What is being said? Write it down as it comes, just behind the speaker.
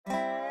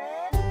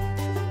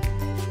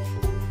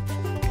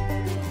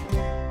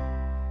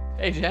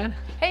Hey, Jen.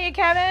 Hey,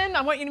 Kevin.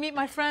 I want you to meet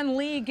my friend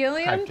Lee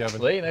Gilliam. Hi,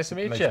 Kevin. Lee, nice to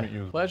meet you. Nice to meet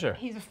you. Pleasure.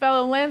 He's a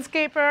fellow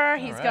landscaper.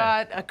 He's right.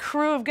 got a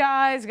crew of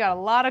guys, got a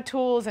lot of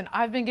tools, and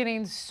I've been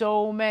getting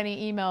so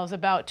many emails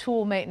about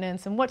tool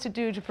maintenance and what to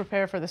do to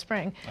prepare for the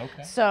spring.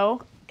 Okay.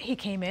 So he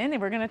came in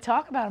and we're going to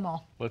talk about them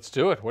all. Let's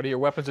do it. What are your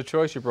weapons of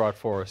choice you brought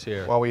for us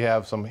here? Well, we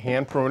have some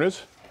hand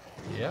pruners.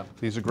 Yep.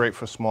 These are great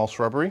for small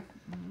shrubbery.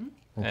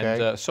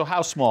 Okay. And so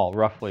how small,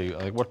 roughly?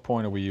 Like what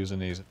point are we using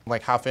these?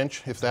 Like ½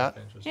 inch, if that.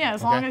 Yeah,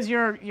 as long as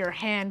your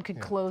hand could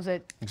close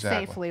it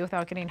Exactly. safely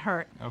without getting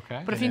hurt.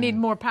 Okay. But if you need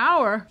more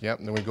power, Yep,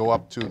 and then we go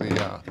up to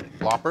the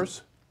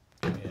loppers,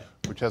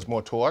 which has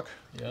more torque,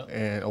 Yeah.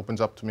 and opens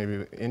up to maybe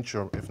an inch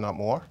or if not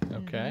more.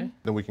 Okay.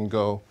 Then we can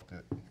go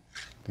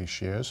these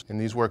shears,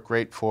 and these work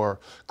great for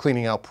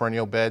cleaning out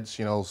perennial beds,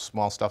 you know,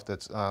 small stuff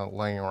that's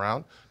laying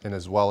around, and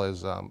as well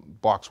as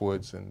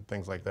boxwoods and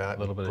things like that. A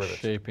little bit of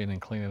shaping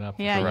and cleaning up.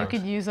 yeah, Correct. you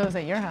could use those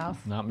at your house.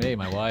 Not me,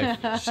 my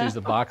wife. She's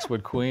the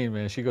boxwood queen,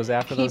 man. She goes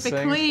after those Keep it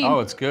things. clean. Oh,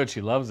 it's good.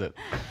 She loves it.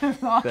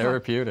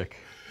 Therapeutic.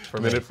 For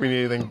And me. then if we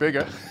need anything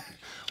bigger,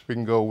 we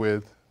can go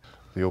with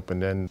the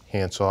open end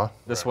handsaw.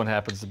 This one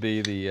happens to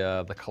be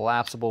the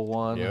collapsible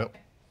one. Yep.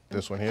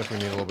 This one here, if we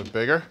need a little bit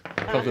bigger.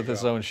 Comes with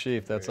its own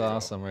sheath. That's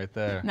awesome right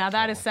there. Now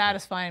that is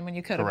satisfying when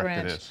you cut a Correct,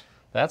 branch. it is.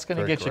 That's going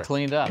to Very get you correct.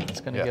 cleaned up.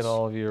 It's going to get Yes.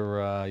 all of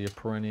your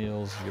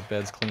perennials, your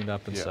beds cleaned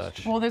up and Yes.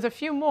 such. Well, there's a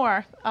few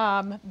more.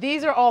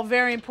 These are all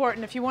very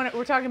important. If you want,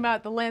 we're talking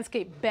about the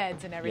landscape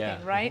beds and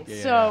everything, Yeah. right?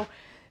 Yeah. So,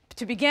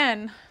 to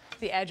begin,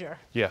 the edger.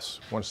 Yes.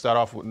 Want to start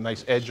off with a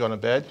nice edge on a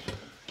bed,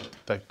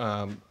 that,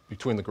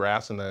 between the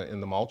grass and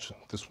the mulch.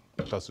 This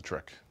does the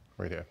trick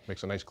right here.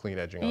 Makes a nice clean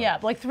edging on Yeah,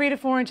 it. like 3 to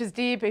 4 inches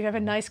deep. If you have a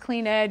nice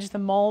clean edge, the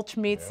mulch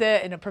meets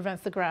it, and it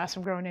prevents the grass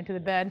from growing into the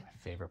bed.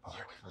 Favorite part.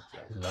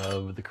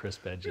 Love the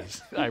crisp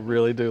edges. I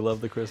really do love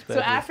the crisp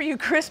edges. So after you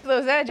crisp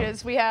those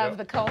edges, we have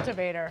the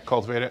cultivator.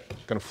 Cultivate it.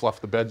 Going to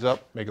fluff the beds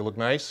up, make it look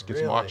nice, get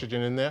some Really?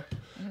 oxygen in there,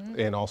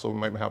 and also we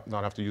might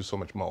not have to use so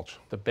much mulch.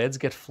 The beds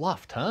get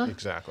fluffed, huh?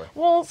 Exactly.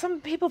 Well, some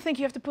people think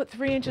you have to put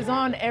 3 inches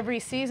on every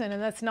season,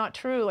 and that's not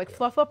true. Like,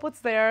 fluff up what's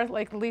there,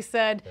 like Lee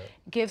said,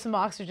 give some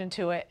oxygen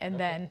to it, and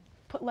then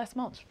put less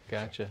mulch.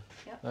 Gotcha.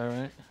 All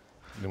right.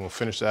 Then we'll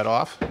finish that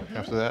off.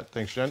 After that,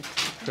 thanks, Jen.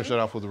 Finish that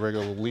off with a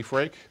regular leaf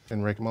rake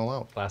and rake them all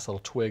out. Last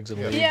little twigs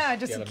and leaves. Yeah,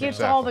 just Get 'em keeps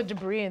out. all the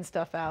debris and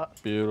stuff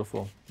out.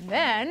 Beautiful.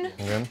 Then,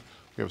 And then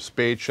we have a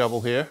spade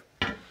shovel here.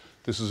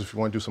 This is if you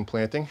want to do some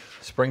planting.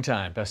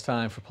 Springtime, best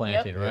time for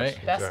planting, Yep. right?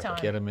 Yes. best Exactly.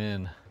 time. Get them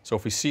in. So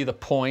if we see the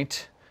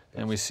point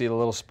and we see the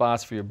little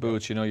spots for your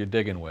boots, you know you're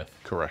digging with.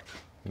 Correct.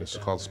 And this is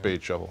called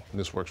spade shovel, and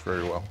this works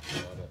very well.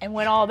 And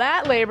when all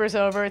that labor's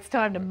over, it's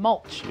time to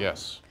mulch.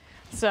 Yes.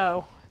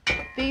 So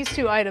these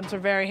 2 items are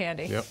very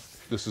handy. Yep.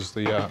 This is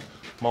the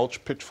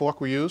mulch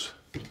pitchfork we use.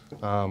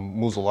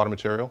 Moves a lot of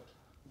material.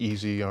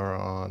 Easy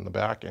on the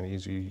back and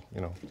easy,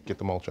 you know, get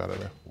the mulch out of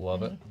there.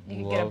 Love it. You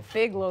can get a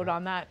big load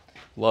on that.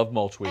 Love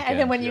mulch weekend. And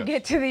then when you yes.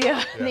 get to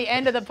the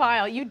end of the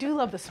pile, you do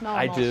love the smell of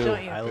I mulch, do.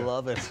 don't you? I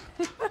love it.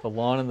 The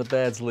lawn and the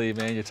beds, Lee,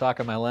 man. You're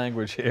talking my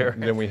language here.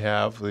 And then we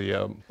have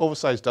the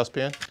oversized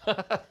dustpan.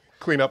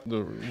 Clean up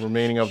the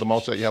remaining of the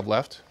mulch that you have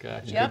left.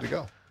 Gotcha. You're Yep. good to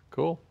go.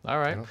 Cool. All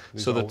right.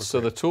 these So all the work so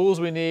the great. tools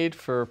we need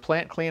for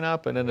plant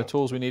cleanup and then the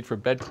tools we need for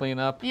bed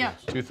cleanup. Yeah.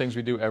 2 things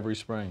we do every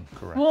spring.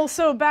 Correct. Well,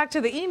 so back to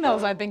the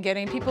emails I've been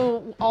getting,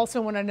 people also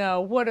want to know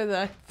what are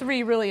the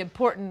 3 really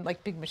important,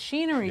 like big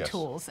machinery Yes.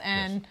 tools.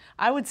 And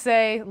I would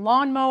say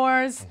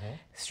lawnmowers,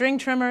 string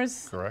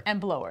trimmers, Correct. and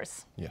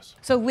blowers. Yes.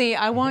 So Lee,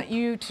 I want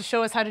you to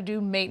show us how to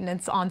do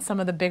maintenance on some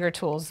of the bigger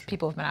tools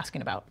people have been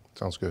asking about.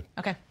 Sounds good.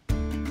 Okay.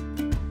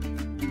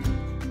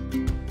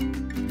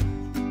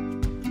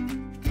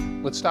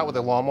 Let's start with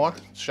the lawnmower,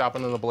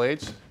 sharpening the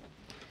blades.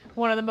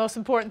 One of the most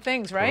important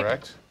things, right?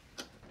 Correct.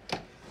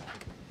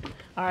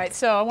 All right,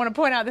 so I want to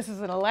point out this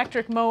is an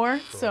electric mower.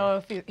 So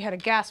if you had a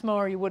gas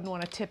mower, you wouldn't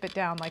want to tip it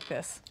down like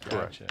this.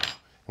 Correct. Gotcha.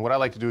 And what I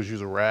like to do is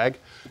use a rag,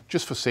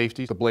 just for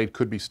safety. The blade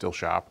could be still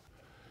sharp.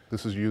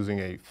 This is using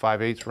a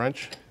 5/8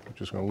 wrench. I'm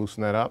just going to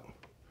loosen that up.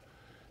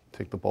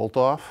 Take the bolt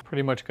off.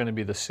 Pretty much going to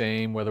be the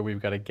same whether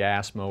we've got a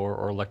gas mower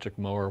or electric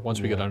mower.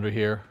 Once we get under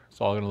here, it's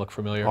all going to look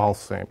familiar. All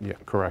same. Yeah,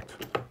 correct.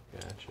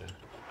 Gotcha.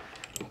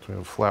 So we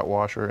have a flat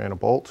washer and a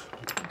bolt.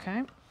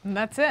 Okay, and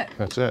that's it.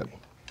 That's it.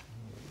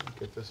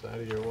 Get this out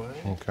of your way.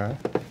 Okay.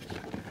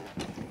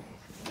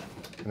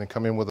 And then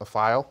come in with a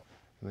file,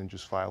 and then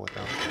just file it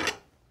down.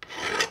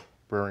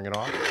 Burring it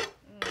off.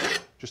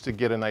 Just to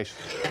get a nice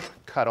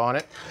cut on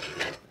it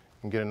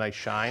and get a nice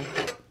shine.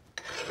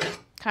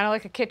 Kind of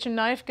like a kitchen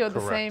knife, go the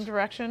Correct. same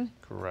direction.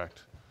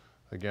 Correct.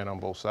 Again, on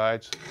both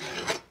sides.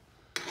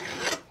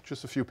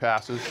 Just a few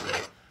passes.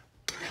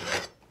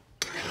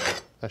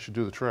 That should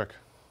do the trick.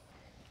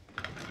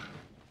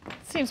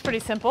 Seems pretty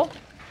simple.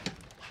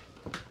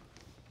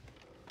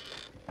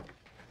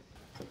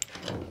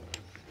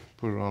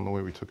 Put it on the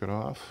way we took it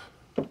off.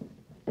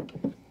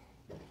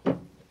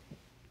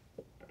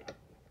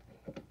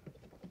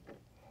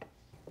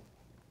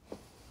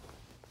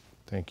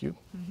 Thank you.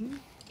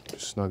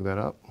 Just snug that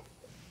up.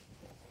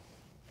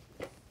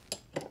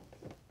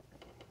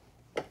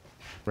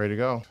 Ready to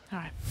go. All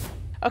right.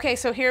 Okay,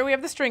 so here we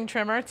have the string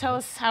trimmer. Tell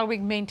us how we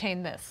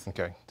maintain this.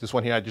 Okay, this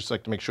one here, I just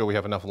like to make sure we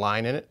have enough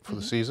line in it for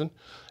the season.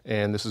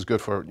 And this is good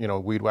for, you know,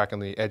 weed whacking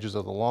the edges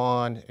of the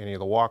lawn, any of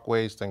the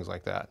walkways, things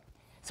like that.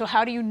 So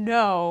how do you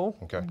know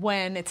Okay.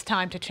 when it's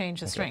time to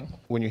change the string?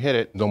 When you hit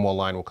it, no more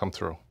line will come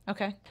through.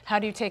 Okay. How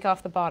do you take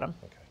off the bottom?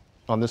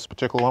 On this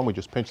particular one, we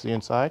just pinch the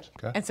inside.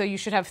 Okay. And so you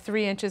should have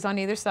 3 inches on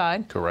either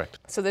side. Correct.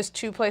 So there's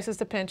 2 places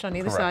to pinch on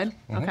either Correct.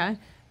 side. Okay.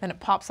 Then it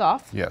pops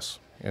off. Yes,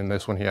 and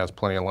this one here has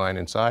plenty of line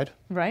inside.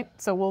 Right.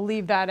 So we'll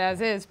leave that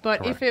as is. But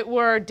if Correct. it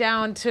were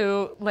down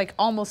to like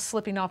almost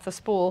slipping off the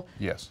spool,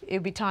 Yes. it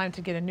would be time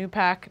to get a new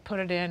pack, put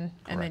it in,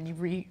 and then you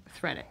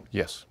re-thread it.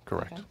 Yes,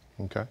 correct.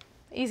 Okay.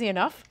 Easy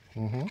enough.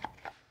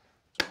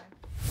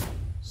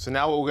 So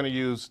now what we're going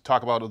to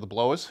talk about are the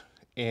blowers.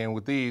 And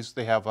with these,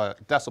 they have a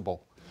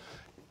decibel.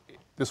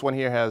 This one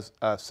here has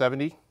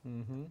 70.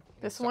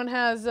 This one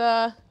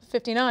has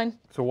 59.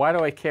 So why do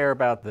I care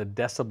about the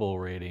decibel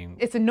rating?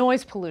 It's a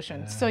noise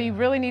pollution, so you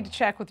really need to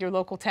check with your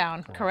local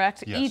town,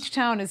 correct? Yes. Each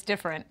town is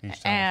different, Each town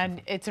is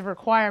and it's a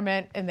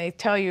requirement, and they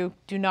tell you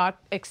do not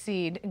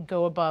exceed and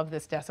go above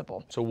this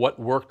decibel. So what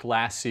worked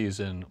last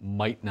season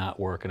might not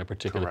work in a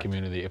particular Correct.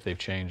 community if they've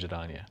changed it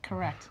on you.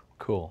 Correct.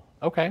 Cool.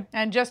 Okay.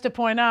 And just to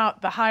point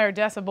out, the higher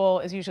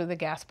decibel is usually the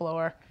gas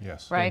blower,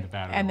 Yes. right? the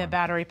battery And the one.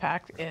 battery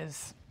pack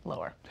is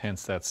lower.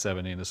 Hence that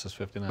 70 and this is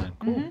 59.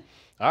 Cool.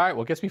 All right,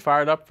 well, gets me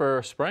fired up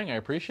for spring. I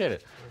appreciate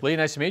it. Lee,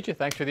 nice to meet you.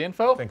 Thanks for the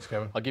info. Thanks,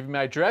 Kevin. I'll give you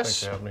my address.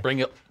 Thanks for having me. Bring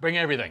it. Bring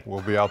everything.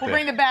 We'll be out We'll there.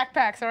 bring the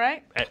backpacks, all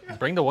right?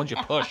 Bring the ones you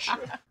push.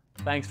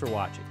 Thanks for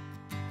watching.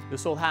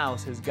 This Old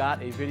House has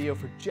got a video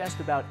for just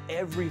about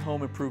every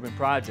home improvement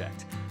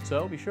project,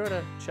 so be sure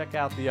to check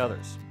out the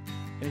others.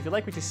 And if you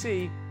like what you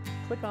see,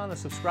 click on the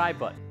subscribe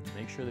button to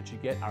make sure that you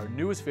get our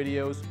newest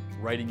videos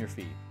right in your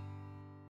feed.